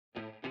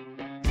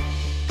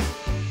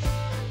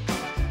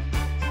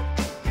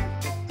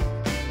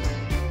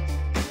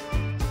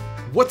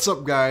What's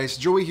up guys,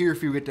 Joey here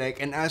for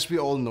YugaTech, and as we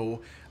all know,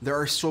 there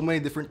are so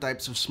many different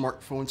types of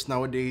smartphones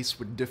nowadays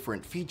with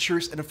different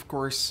features and of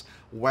course,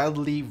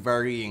 wildly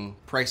varying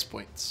price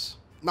points.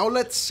 Now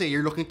let's say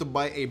you're looking to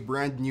buy a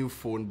brand new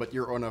phone but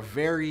you're on a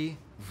very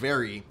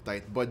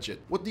tight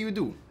budget. What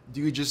do? Do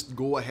you just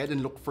go ahead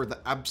and look for the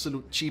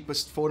absolute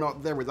cheapest phone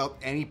out there without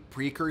any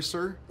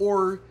precursor?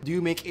 Or do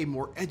you make a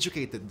more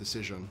educated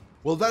decision?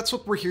 Well, that's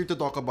what we're here to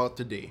talk about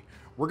today.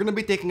 We're going to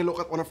be taking a look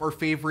at one of our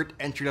favorite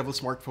entry-level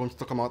smartphones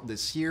to come out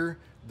this year,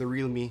 the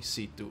Realme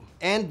C2.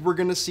 And we're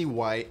going to see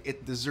why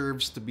it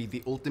deserves to be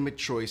the ultimate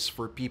choice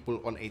for people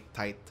on a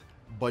tight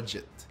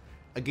budget,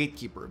 a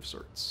gatekeeper of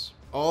sorts.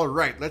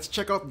 Alright, let's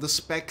check out the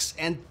specs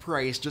and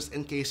price just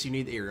in case you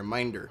need a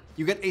reminder.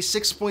 You get a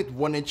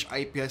 6.1-inch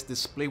IPS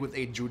display with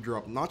a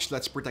dewdrop notch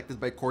that's protected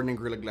by Corning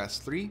Gorilla Glass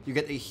 3. You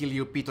get a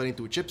Helio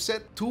P22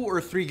 chipset, 2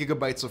 or 3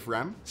 GB of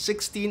RAM,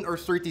 16 or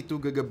 32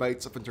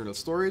 GB of internal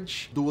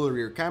storage, dual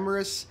rear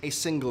cameras, a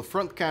single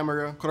front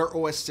camera,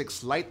 ColorOS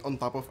 6 Lite on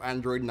top of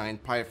Android 9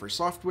 Pie for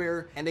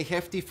software, and a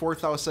hefty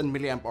 4,000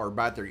 mAh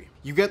battery.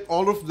 You get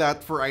all of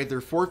that for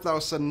either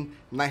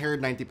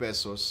 4,990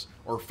 pesos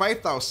or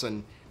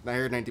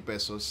 5,990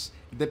 pesos,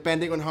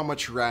 depending on how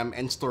much RAM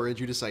and storage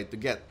you decide to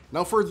get.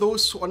 Now for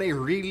those on a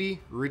really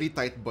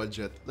tight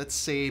budget, let's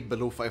say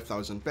below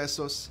 5,000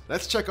 pesos,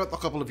 let's check out a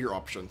couple of your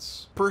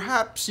options.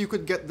 Perhaps you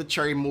could get the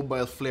Cherry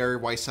Mobile Flare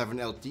Y7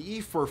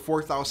 LTE for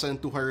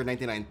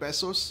 4,299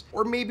 pesos,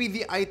 or maybe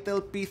the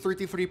itel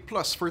P33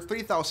 Plus for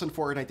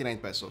 3,499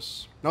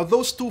 pesos. Now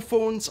those two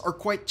phones are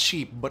quite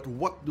cheap, but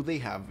what do they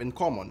have in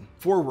common?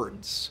 4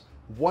 words: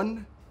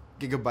 1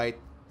 GB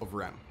of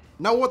RAM.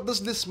 Now what does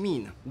this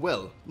mean?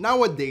 Well,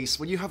 nowadays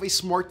when you have a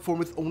smartphone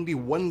with only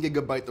 1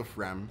 GB of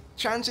RAM,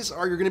 chances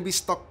are you're gonna be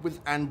stuck with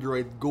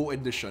Android Go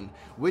Edition,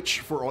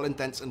 which for all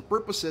intents and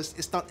purposes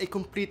is not a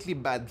completely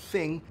bad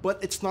thing,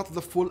 but it's not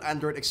the full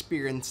Android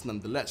experience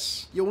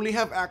nonetheless. You only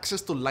have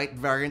access to light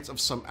variants of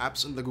some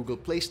apps on the Google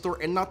Play Store,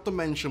 and not to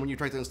mention when you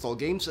try to install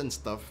games and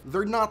stuff,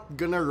 they're not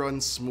gonna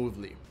run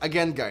smoothly.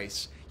 Again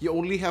guys, you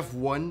only have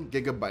 1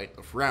 GB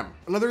of RAM.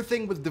 Another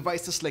thing with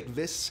devices like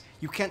this,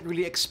 you can't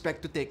really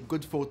expect to take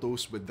good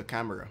photos with the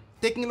camera.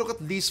 Taking a look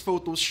at these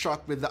photos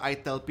shot with the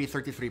itel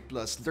P33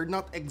 Plus, they're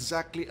not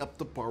exactly up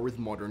to par with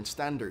modern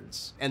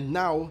standards. And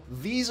now,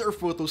 these are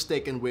photos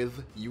taken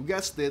with, you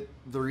guessed it,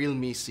 the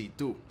Realme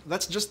C2.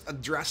 That's just a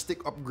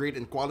drastic upgrade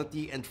in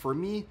quality, and for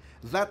me,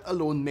 that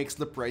alone makes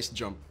the price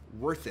jump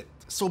worth it.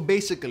 So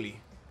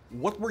basically,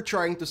 what we're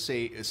trying to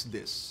say is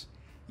this.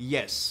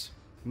 Yes,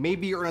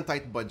 maybe you're on a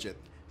tight budget.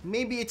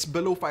 Maybe it's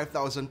below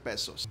 5,000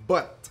 pesos.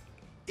 But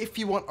if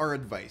you want our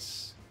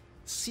advice,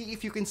 see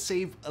if you can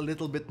save a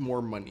little bit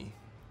more money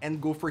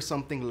and go for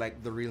something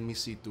like the Realme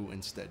C2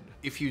 instead.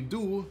 If you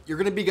do, you're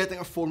gonna be getting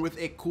a phone with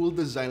a cool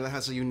design that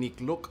has a unique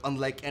look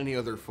unlike any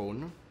other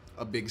phone,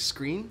 a big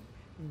screen,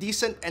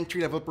 decent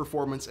entry-level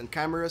performance and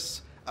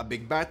cameras, a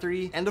big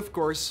battery, and of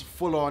course,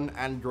 full-on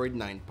Android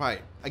 9 Pie.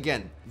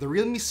 Again, the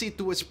Realme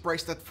C2 is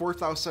priced at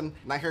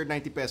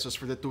 4,990 pesos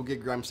for the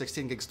 2GB RAM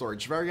 16GB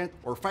storage variant,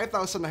 or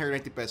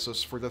 5,990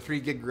 pesos for the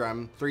 3GB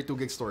RAM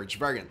 32GB storage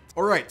variant.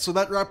 Alright, so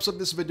that wraps up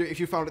this video. If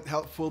you found it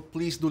helpful,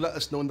 please do let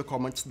us know in the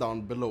comments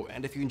down below.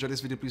 And if you enjoyed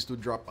this video, please do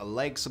drop a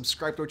like,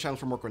 subscribe to our channel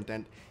for more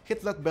content,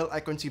 hit that bell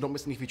icon so you don't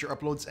miss any future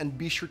uploads, and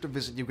be sure to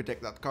visit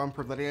YugaTech.com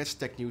for the latest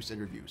tech news and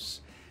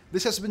reviews.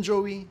 This has been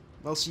Joey.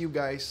 I'll see you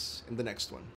guys in the next one.